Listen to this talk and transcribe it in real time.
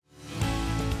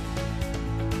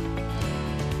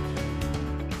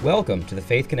Welcome to the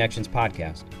Faith Connections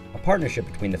Podcast, a partnership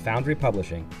between the Foundry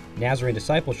Publishing, Nazarene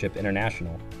Discipleship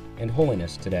International, and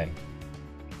Holiness Today.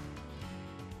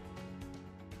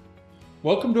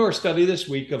 Welcome to our study this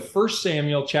week of 1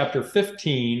 Samuel chapter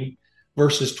 15,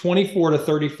 verses 24 to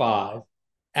 35,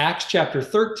 Acts chapter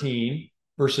 13,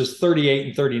 verses 38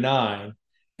 and 39,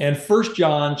 and 1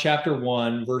 John chapter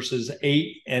 1, verses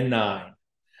 8 and 9.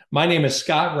 My name is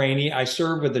Scott Rainey. I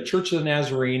serve with the Church of the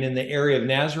Nazarene in the area of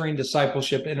Nazarene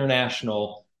Discipleship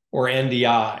International, or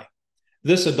NDI.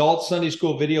 This adult Sunday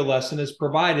school video lesson is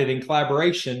provided in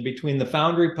collaboration between the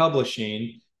Foundry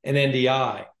Publishing and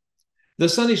NDI. The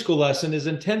Sunday school lesson is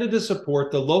intended to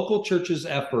support the local church's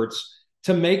efforts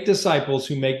to make disciples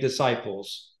who make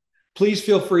disciples. Please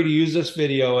feel free to use this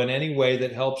video in any way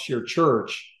that helps your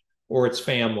church or its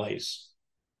families.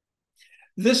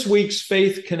 This week's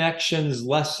Faith Connections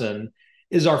lesson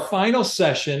is our final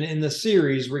session in the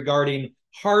series regarding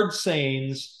hard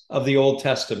sayings of the Old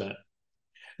Testament.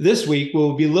 This week,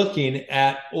 we'll be looking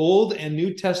at Old and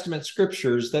New Testament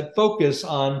scriptures that focus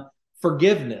on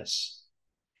forgiveness.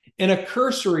 In a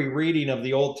cursory reading of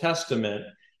the Old Testament,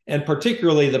 and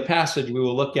particularly the passage we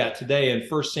will look at today in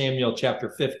 1 Samuel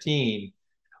chapter 15,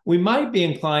 we might be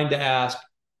inclined to ask,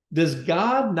 does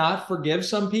God not forgive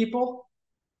some people?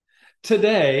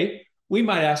 Today, we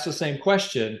might ask the same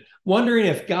question, wondering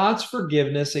if God's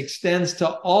forgiveness extends to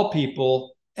all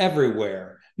people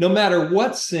everywhere, no matter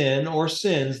what sin or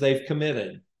sins they've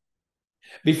committed.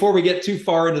 Before we get too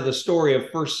far into the story of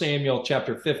 1 Samuel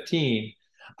chapter 15,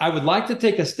 I would like to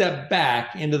take a step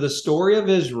back into the story of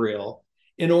Israel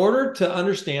in order to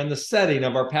understand the setting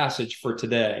of our passage for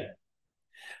today.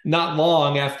 Not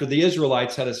long after the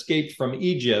Israelites had escaped from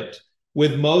Egypt,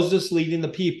 with Moses leading the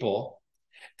people,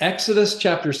 Exodus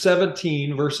chapter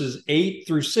 17, verses 8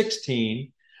 through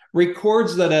 16,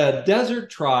 records that a desert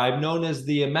tribe known as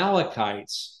the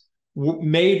Amalekites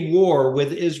made war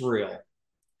with Israel.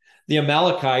 The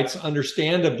Amalekites,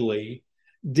 understandably,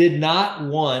 did not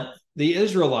want the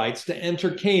Israelites to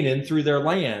enter Canaan through their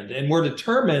land and were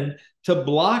determined to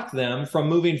block them from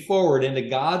moving forward into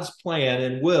God's plan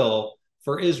and will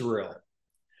for Israel.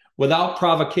 Without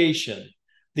provocation,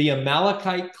 the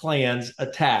Amalekite clans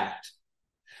attacked.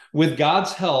 With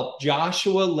God's help,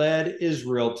 Joshua led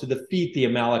Israel to defeat the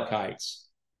Amalekites.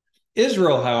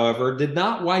 Israel, however, did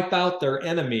not wipe out their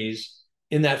enemies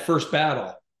in that first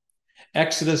battle.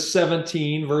 Exodus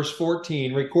 17, verse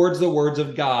 14, records the words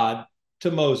of God to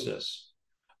Moses.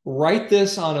 Write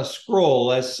this on a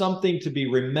scroll as something to be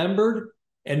remembered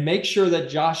and make sure that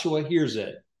Joshua hears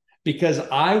it, because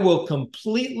I will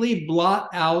completely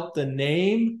blot out the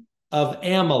name of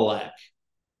Amalek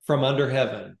from under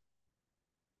heaven.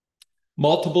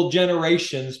 Multiple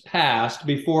generations passed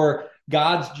before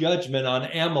God's judgment on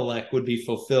Amalek would be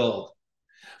fulfilled.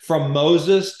 From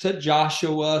Moses to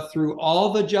Joshua through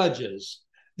all the judges,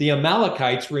 the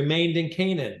Amalekites remained in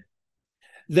Canaan.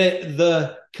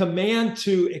 The command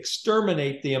to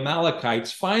exterminate the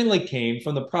Amalekites finally came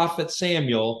from the prophet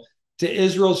Samuel to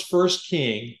Israel's first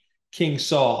king, King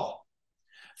Saul.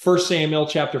 1 Samuel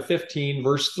chapter 15,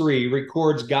 verse 3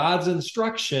 records God's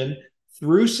instruction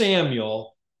through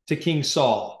Samuel to King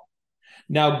Saul.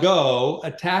 Now go,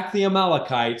 attack the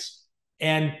Amalekites,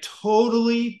 and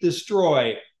totally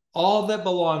destroy all that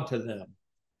belong to them.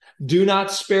 Do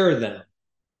not spare them.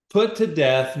 Put to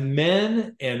death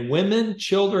men and women,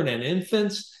 children and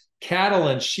infants, cattle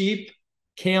and sheep,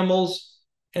 camels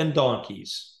and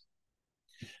donkeys.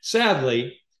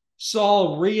 Sadly,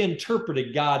 Saul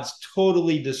reinterpreted God's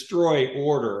totally destroy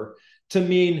order to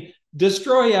mean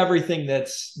destroy everything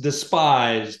that's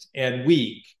despised and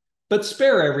weak, but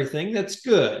spare everything that's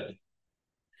good.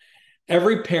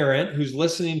 Every parent who's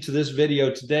listening to this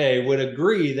video today would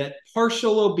agree that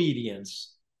partial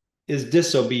obedience is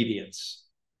disobedience.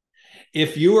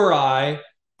 If you or I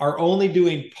are only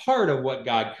doing part of what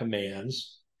God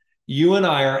commands, you and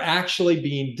I are actually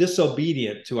being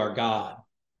disobedient to our God.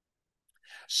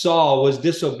 Saul was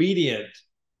disobedient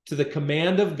to the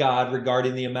command of God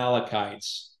regarding the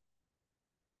Amalekites.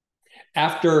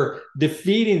 After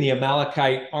defeating the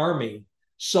Amalekite army,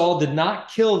 Saul did not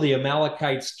kill the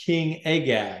Amalekites' king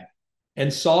Agag,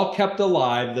 and Saul kept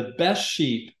alive the best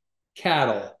sheep,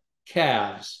 cattle,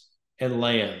 calves, and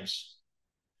lambs.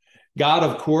 God,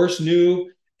 of course,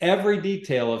 knew every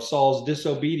detail of Saul's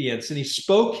disobedience, and he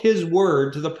spoke his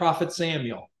word to the prophet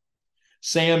Samuel.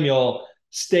 Samuel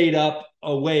stayed up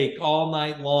awake all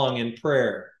night long in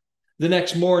prayer. The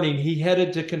next morning, he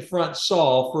headed to confront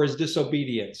Saul for his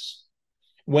disobedience.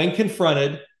 When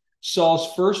confronted,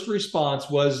 Saul's first response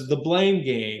was the blame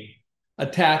game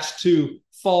attached to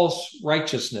false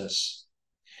righteousness.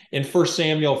 In 1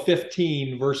 Samuel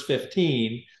 15, verse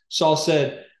 15, Saul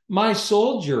said, "My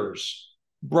soldiers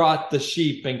brought the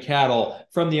sheep and cattle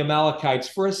from the Amalekites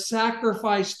for a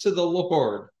sacrifice to the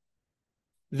Lord."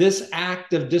 This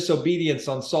act of disobedience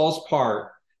on Saul's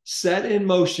part set in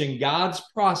motion God's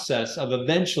process of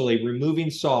eventually removing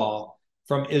Saul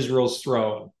from Israel's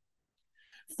throne.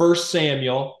 1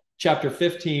 Samuel chapter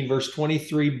 15, verse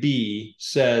 23b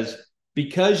says,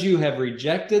 "Because you have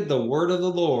rejected the word of the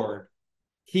Lord,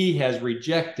 he has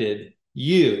rejected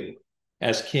you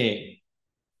as king."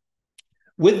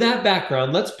 With that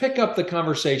background, let's pick up the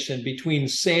conversation between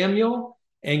Samuel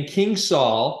and King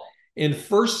Saul in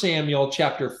 1 Samuel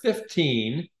chapter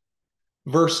 15,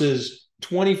 verses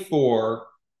 24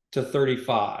 to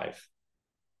 35.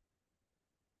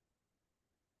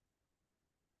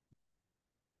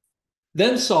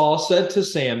 Then Saul said to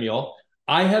Samuel,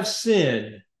 "I have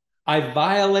sinned. I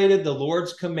violated the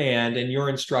Lord's command and your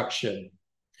instruction.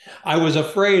 I was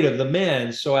afraid of the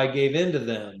men, so I gave in to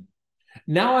them.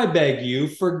 Now I beg you,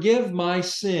 forgive my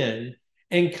sin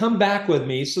and come back with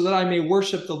me so that I may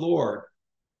worship the Lord."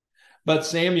 But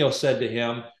Samuel said to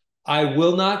him, "I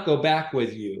will not go back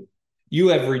with you. You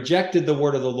have rejected the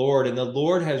word of the Lord, and the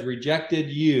Lord has rejected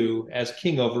you as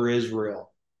king over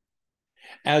Israel."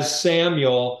 As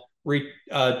Samuel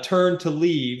turned to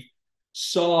leave,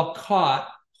 Saul caught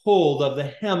hold of the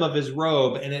hem of his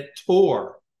robe, and it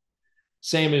tore.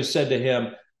 Samuel said to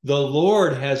him, "The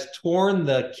Lord has torn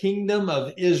the kingdom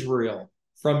of Israel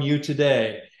from you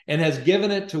today and has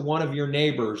given it to one of your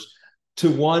neighbors, to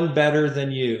one better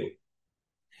than you.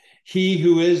 He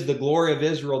who is the glory of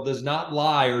Israel does not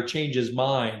lie or change his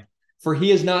mind, for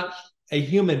he is not a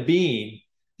human being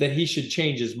that he should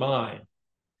change his mind."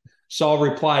 Saul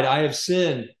replied, "I have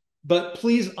sinned, but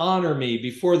please honor me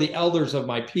before the elders of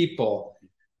my people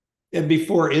and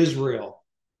before Israel.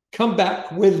 Come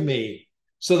back with me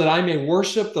so that I may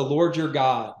worship the Lord your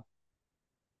God."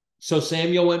 So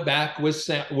Samuel went back with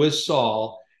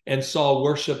Saul, and Saul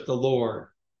worshiped the Lord.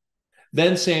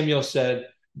 Then Samuel said,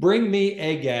 "Bring me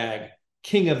Agag,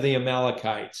 king of the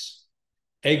Amalekites."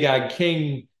 Agag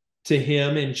came to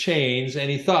him in chains, and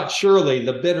he thought, "Surely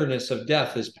the bitterness of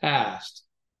death is past."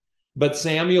 But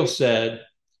Samuel said,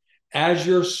 "As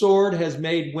your sword has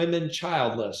made women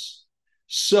childless,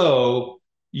 so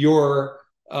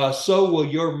will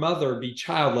your mother be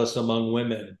childless among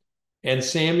women." And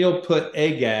Samuel put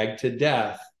Agag to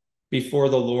death before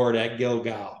the Lord at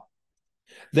Gilgal.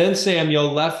 Then Samuel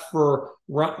left for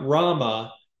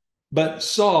Ramah, but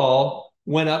Saul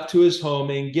went up to his home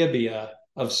in Gibeah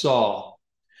of Saul.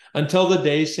 Until the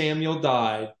day Samuel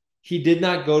died, he did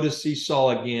not go to see Saul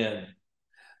again,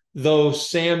 though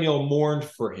Samuel mourned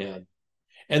for him.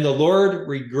 And the Lord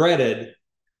regretted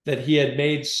that he had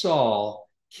made Saul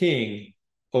king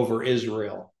over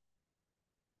Israel.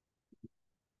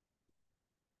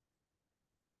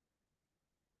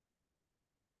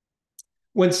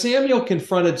 When Samuel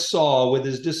confronted Saul with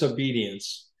his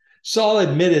disobedience, Saul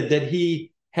admitted that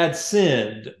he had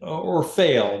sinned or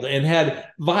failed and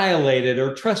had violated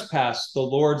or trespassed the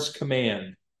Lord's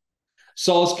command.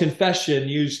 Saul's confession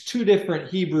used two different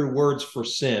Hebrew words for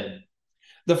sin.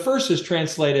 The first is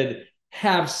translated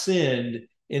 "have sinned"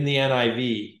 in the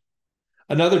NIV.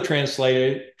 Another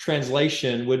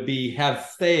translation would be "have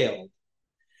failed."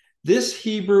 This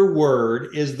Hebrew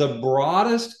word is the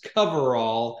broadest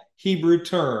coverall Hebrew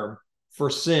term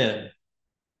for sin.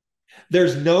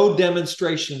 There's no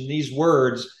demonstration in these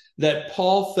words that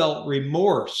Paul felt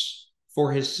remorse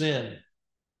for his sin.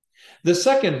 The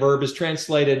second verb is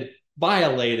translated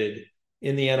 "violated"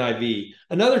 in the NIV.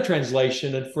 Another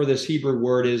translation for this Hebrew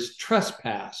word is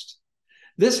 "trespassed."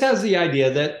 This has the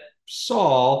idea that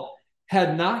Saul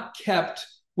had not kept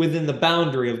within the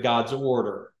boundary of God's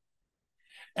order.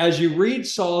 As you read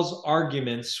Saul's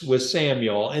arguments with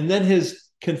Samuel and then his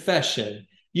confession,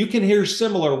 you can hear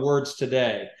similar words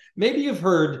today. Maybe you've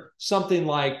heard something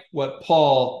like what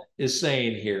Paul is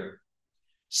saying here.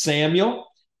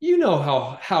 "Samuel, you know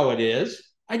how it is.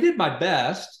 I did my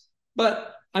best,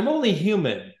 but I'm only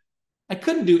human. I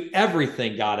couldn't do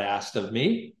everything God asked of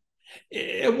me.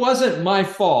 It wasn't my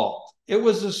fault. It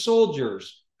was the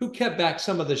soldiers who kept back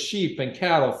some of the sheep and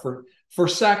cattle for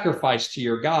sacrifice to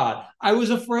your God. I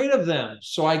was afraid of them,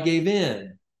 so I gave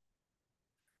in."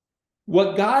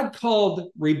 What God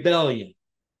called rebellion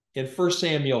in 1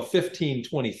 Samuel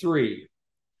 15:23,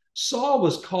 Saul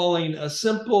was calling a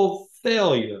simple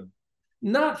failure,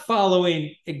 not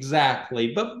following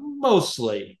exactly, but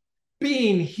mostly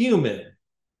being human.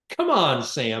 "Come on,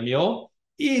 Samuel,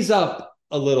 ease up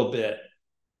a little bit,"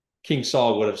 King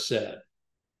Saul would have said.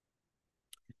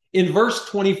 In verse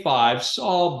 25,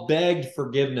 Saul begged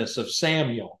forgiveness of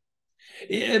Samuel.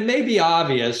 It may be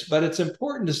obvious, but it's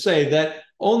important to say that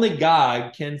only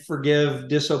God can forgive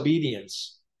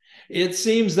disobedience. It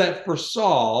seems that for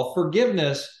Saul,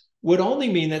 forgiveness would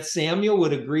only mean that Samuel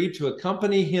would agree to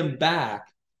accompany him back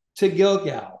to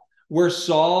Gilgal, where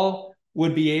Saul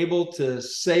would be able to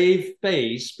save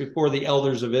face before the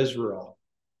elders of Israel.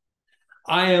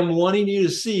 I am wanting you to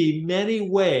see many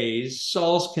ways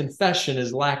Saul's confession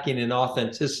is lacking in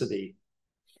authenticity.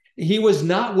 He was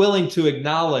not willing to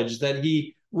acknowledge that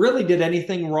he really did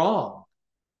anything wrong.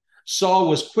 Saul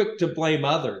was quick to blame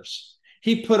others.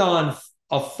 He put on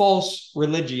a false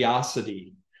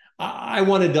religiosity. I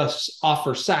wanted to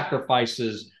offer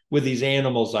sacrifices with these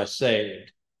animals I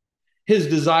saved. His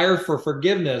desire for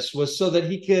forgiveness was so that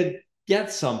he could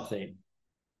get something.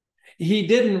 He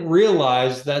didn't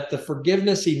realize that the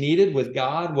forgiveness he needed with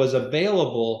God was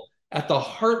available at the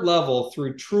heart level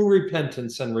through true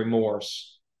repentance and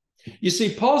remorse. You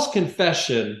see, Paul's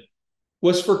confession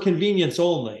was for convenience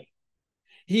only.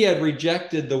 He had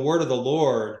rejected the word of the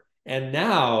Lord, and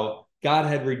now God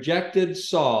had rejected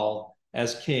Saul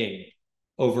as king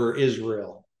over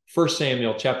Israel. 1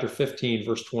 Samuel chapter 15,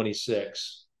 verse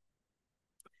 26.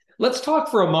 Let's talk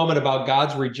for a moment about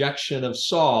God's rejection of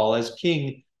Saul as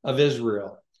king of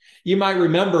Israel. You might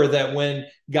remember that when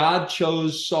God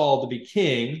chose Saul to be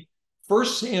king, 1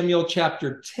 Samuel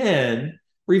chapter 10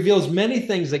 reveals many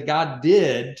things that God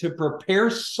did to prepare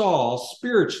Saul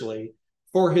spiritually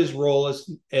for his role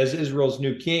as Israel's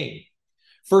new king.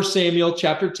 1 Samuel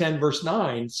chapter 10, verse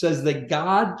 9 says that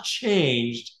God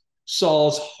changed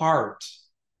Saul's heart.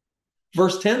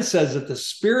 Verse 10 says that the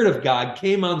Spirit of God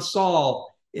came on Saul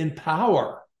in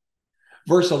power.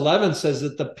 Verse 11 says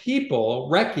that the people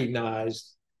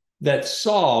recognized that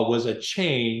Saul was a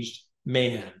changed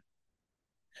man.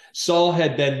 Saul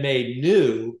had been made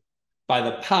new by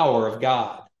the power of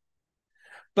God.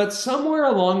 But somewhere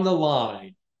along the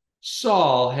line,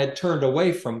 Saul had turned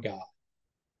away from God.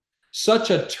 Such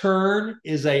a turn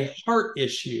is a heart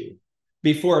issue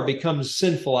before it becomes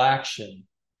sinful action.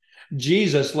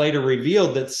 Jesus later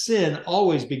revealed that sin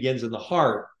always begins in the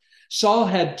heart. Saul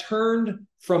had turned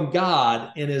from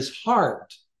God in his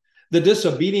heart. The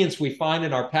disobedience we find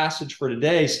in our passage for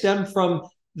today stemmed from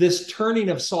this turning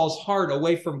of Saul's heart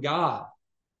away from God.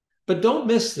 But don't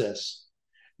miss this.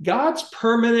 God's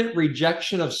permanent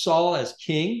rejection of Saul as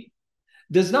king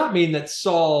does not mean that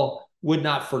Saul would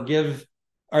not forgive,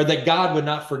 or that God would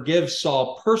not forgive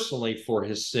Saul personally for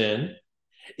his sin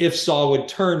if Saul would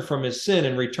turn from his sin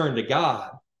and return to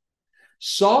God.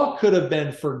 Saul could have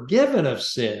been forgiven of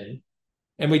sin,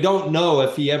 and we don't know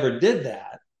if he ever did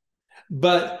that,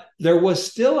 but there was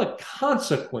still a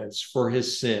consequence for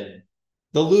his sin,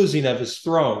 the losing of his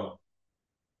throne.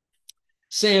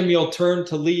 Samuel turned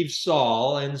to leave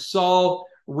Saul, and Saul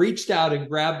reached out and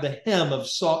grabbed the hem of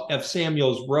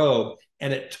Samuel's robe,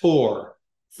 and it tore.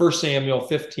 1 Samuel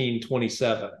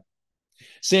 15:27.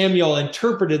 Samuel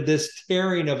interpreted this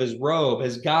tearing of his robe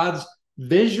as God's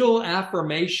visual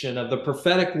affirmation of the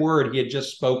prophetic word he had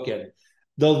just spoken.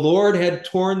 The Lord had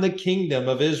torn the kingdom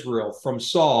of Israel from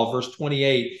Saul, verse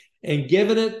 28, and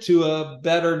given it to a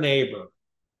better neighbor.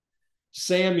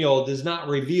 Samuel does not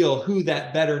reveal who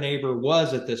that better neighbor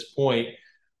was at this point,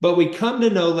 but we come to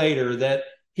know later that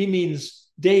he means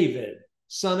David,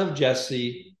 son of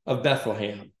Jesse of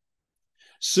Bethlehem.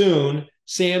 Soon,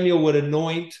 Samuel would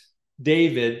anoint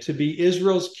David to be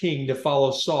Israel's king to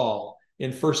follow Saul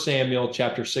in 1 Samuel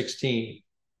chapter 16.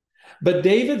 But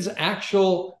David's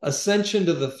actual ascension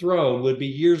to the throne would be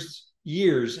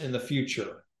years in the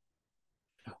future.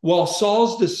 While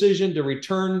Saul's decision to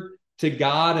return to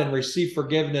God and receive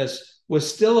forgiveness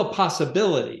was still a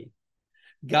possibility,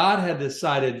 God had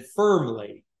decided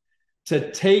firmly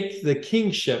to take the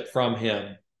kingship from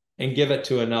him and give it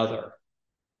to another.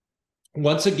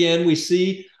 Once again, we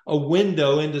see a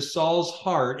window into Saul's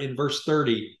heart in verse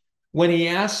 30 when he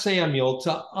asked Samuel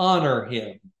to honor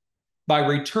him by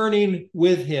returning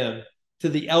with him to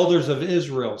the elders of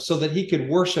Israel so that he could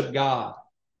worship God.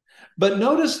 But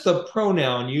notice the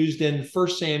pronoun used in 1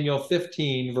 Samuel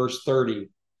 15, verse 30,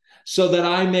 so that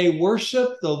I may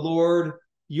worship the Lord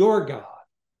your God.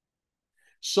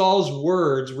 Saul's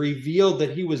words revealed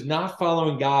that he was not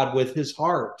following God with his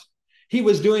heart. He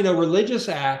was doing a religious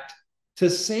act to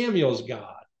Samuel's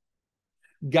God.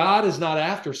 God is not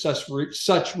after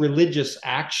such religious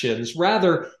actions.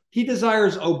 Rather, he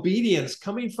desires obedience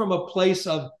coming from a place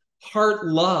of heart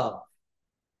love.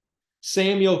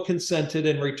 Samuel consented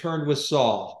and returned with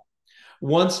Saul.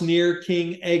 Once near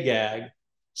King Agag,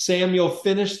 Samuel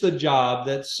finished the job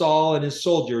that Saul and his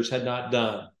soldiers had not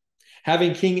done.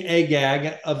 Having King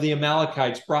Agag of the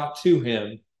Amalekites brought to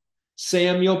him,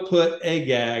 Samuel put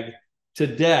Agag to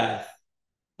death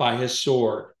by his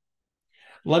sword.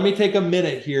 Let me take a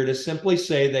minute here to simply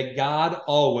say that God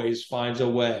always finds a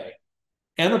way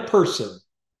and a person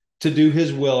to do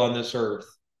his will on this earth.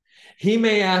 He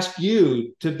may ask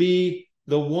you to be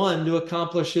the one to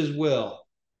accomplish his will.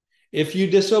 If you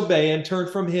disobey and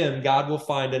turn from him, God will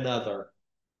find another.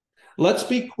 Let's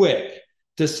be quick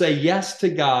to say yes to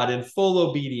God in full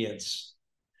obedience.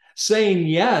 Saying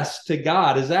yes to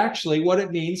God is actually what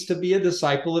it means to be a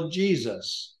disciple of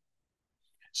Jesus.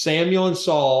 Samuel and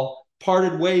Saul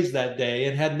parted ways that day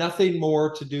and had nothing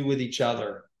more to do with each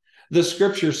other. The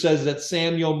scripture says that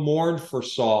Samuel mourned for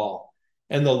Saul,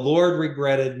 and the Lord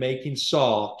regretted making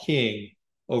Saul king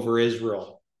over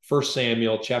Israel. 1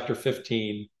 Samuel chapter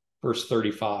 15, verse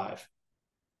 35.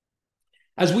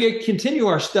 As we continue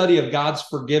our study of God's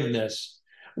forgiveness,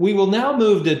 we will now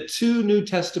move to two New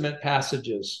Testament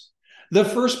passages. The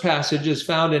first passage is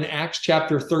found in Acts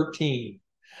chapter 13.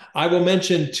 I will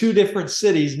mention two different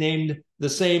cities named the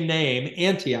same name,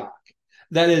 Antioch.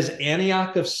 That is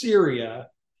Antioch of Syria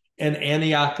and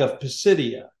Antioch of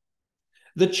Pisidia.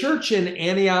 The church in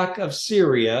Antioch of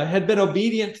Syria had been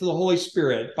obedient to the Holy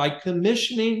Spirit by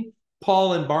commissioning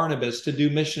Paul and Barnabas to do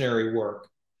missionary work.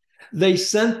 They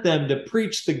sent them to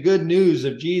preach the good news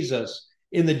of Jesus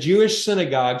in the Jewish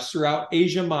synagogues throughout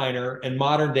Asia Minor and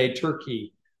modern-day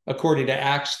Turkey, according to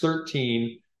Acts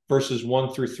 13, verses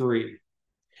 1 through 3.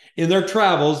 In their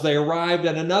travels, they arrived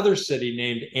at another city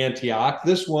named Antioch,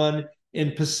 this one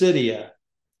in Pisidia.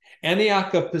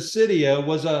 Antioch of Pisidia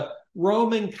was a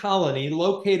Roman colony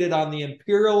located on the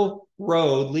imperial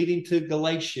road leading to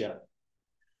Galatia.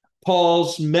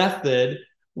 Paul's method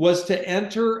was to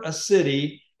enter a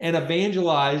city and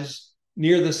evangelize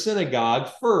near the synagogue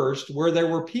first, where there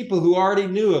were people who already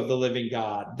knew of the living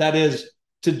God, that is,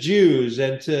 to Jews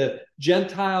and to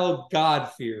Gentile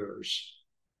God-fearers.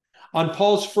 On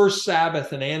Paul's first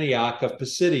Sabbath in Antioch of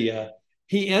Pisidia,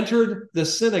 he entered the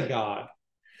synagogue.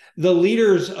 The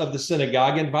leaders of the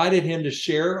synagogue invited him to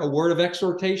share a word of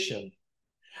exhortation.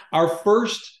 Our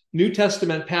first New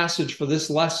Testament passage for this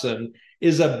lesson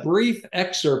is a brief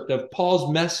excerpt of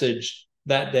Paul's message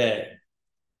that day.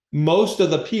 Most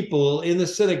of the people in the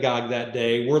synagogue that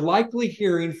day were likely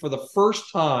hearing for the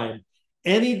first time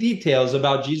any details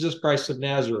about Jesus Christ of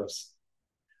Nazareth.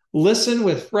 Listen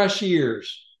with fresh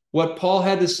ears what Paul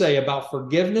had to say about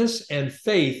forgiveness and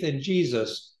faith in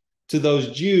Jesus to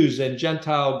those Jews and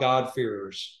Gentile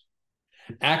God-fearers.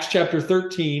 Acts chapter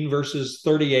 13, verses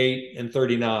 38 and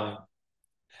 39.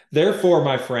 Therefore,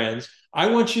 my friends, I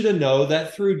want you to know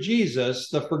that through Jesus,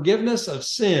 the forgiveness of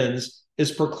sins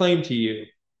is proclaimed to you.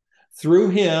 Through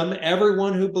him,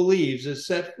 everyone who believes is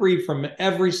set free from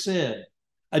every sin,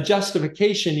 a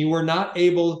justification you were not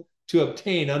able to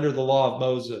obtain under the law of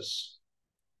Moses.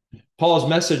 Paul's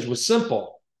message was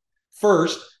simple.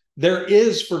 First, there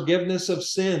is forgiveness of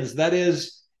sins,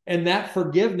 and that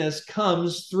forgiveness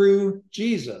comes through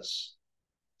Jesus.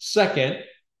 Second,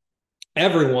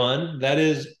 everyone, that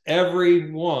is,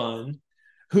 everyone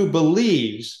who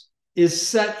believes is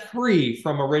set free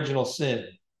from original sin.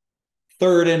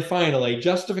 Third, and finally,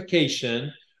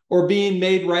 justification, or being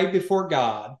made right before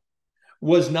God,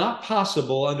 was not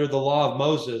possible under the law of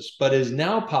Moses, but is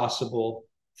now possible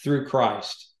through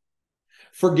Christ.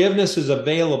 Forgiveness is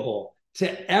available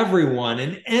to everyone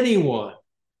and anyone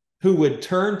who would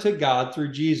turn to God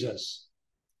through Jesus.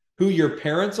 Who your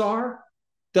parents are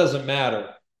doesn't matter.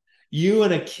 You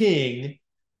and a king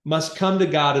must come to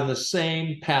God in the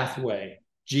same pathway,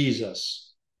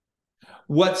 Jesus.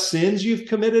 What sins you've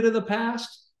committed in the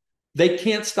past, they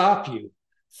can't stop you.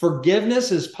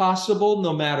 Forgiveness is possible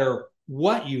no matter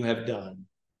what you have done.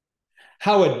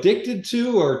 How addicted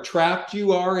to or trapped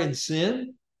you are in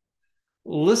sin,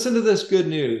 listen to this good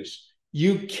news.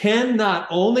 You can not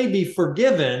only be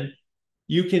forgiven,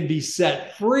 you can be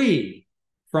set free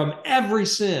from every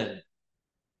sin.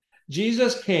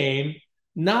 Jesus came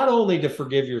not only to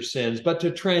forgive your sins, but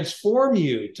to transform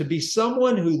you to be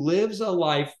someone who lives a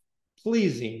life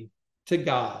pleasing to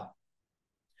God.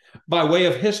 By way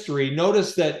of history,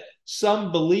 notice that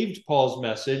some believed Paul's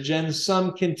message and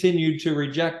some continued to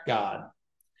reject God.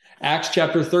 Acts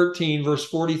chapter 13, verse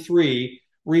 43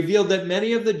 revealed that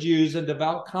many of the Jews and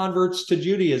devout converts to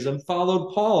Judaism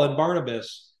followed Paul and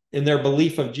Barnabas in their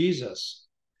belief of Jesus.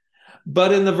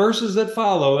 But in the verses that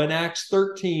follow, in Acts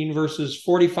 13, verses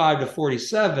 45 to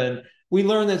 47, we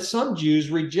learn that some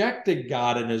Jews rejected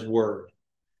God and his word.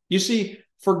 You see,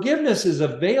 forgiveness is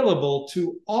available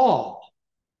to all,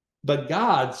 but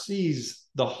God sees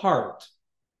the heart.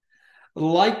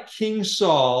 Like King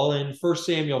Saul in 1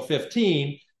 Samuel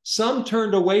 15, some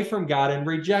turned away from God and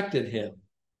rejected him.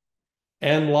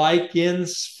 And like in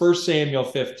 1 Samuel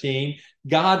 15,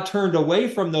 God turned away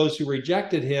from those who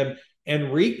rejected him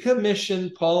and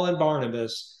recommissioned Paul and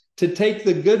Barnabas to take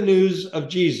the good news of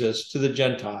Jesus to the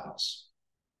Gentiles.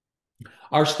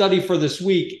 Our study for this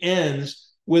week ends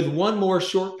with one more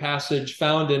short passage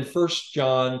found in 1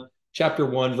 John chapter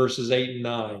 1, verses 8 and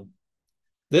 9,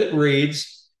 that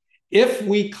reads, "If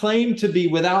we claim to be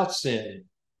without sin,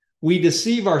 we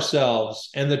deceive ourselves,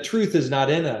 and the truth is not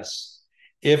in us.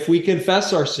 If we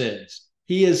confess our sins,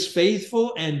 he is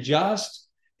faithful and just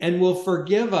and will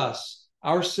forgive us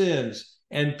our sins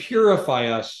and purify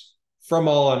us from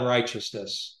all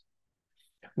unrighteousness."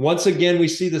 Once again, we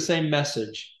see the same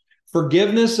message.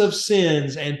 Forgiveness of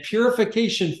sins and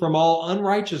purification from all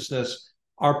unrighteousness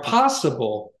are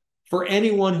possible for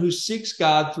anyone who seeks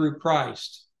God through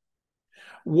Christ.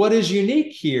 What is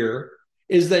unique here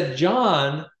is that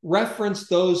John referenced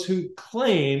those who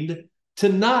claimed to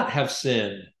not have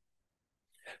sinned.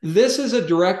 This is a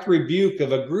direct rebuke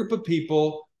of a group of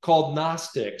people called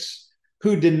Gnostics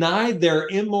who denied their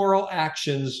immoral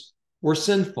actions were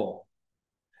sinful.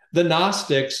 The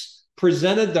Gnostics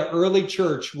presented the early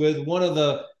church with one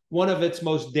of its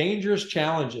most dangerous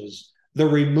challenges, the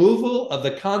removal of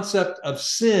the concept of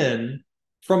sin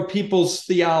from people's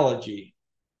theology.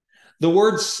 The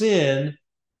word sin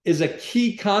is a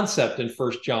key concept in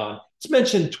 1 John. It's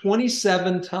mentioned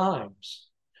 27 times.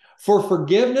 For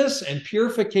forgiveness and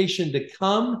purification to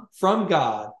come from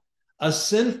God, a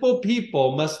sinful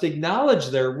people must acknowledge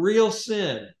their real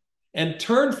sin and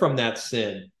turn from that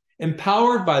sin,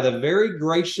 empowered by the very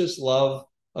gracious love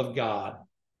of God.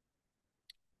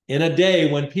 In a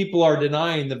day when people are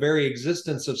denying the very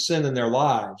existence of sin in their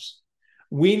lives,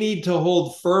 we need to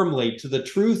hold firmly to the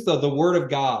truth of the Word of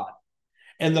God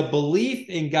and the belief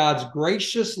in God's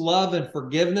gracious love and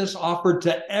forgiveness offered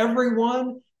to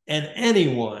everyone and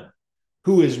anyone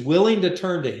who is willing to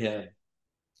turn to him.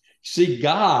 See,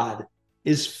 God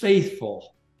is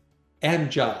faithful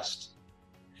and just.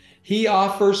 He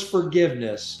offers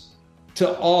forgiveness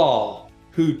to all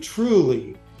who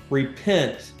truly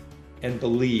repent and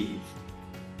believe.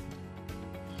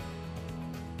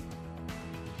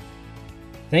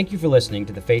 Thank you for listening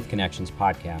to the Faith Connections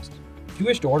podcast. If you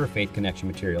wish to order Faith Connection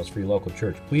materials for your local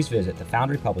church, please visit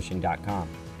thefoundrypublishing.com.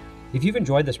 If you've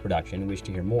enjoyed this production and wish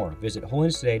to hear more, visit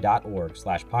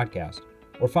holinesstoday.org/podcast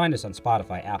or find us on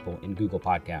Spotify, Apple, and Google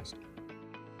Podcast.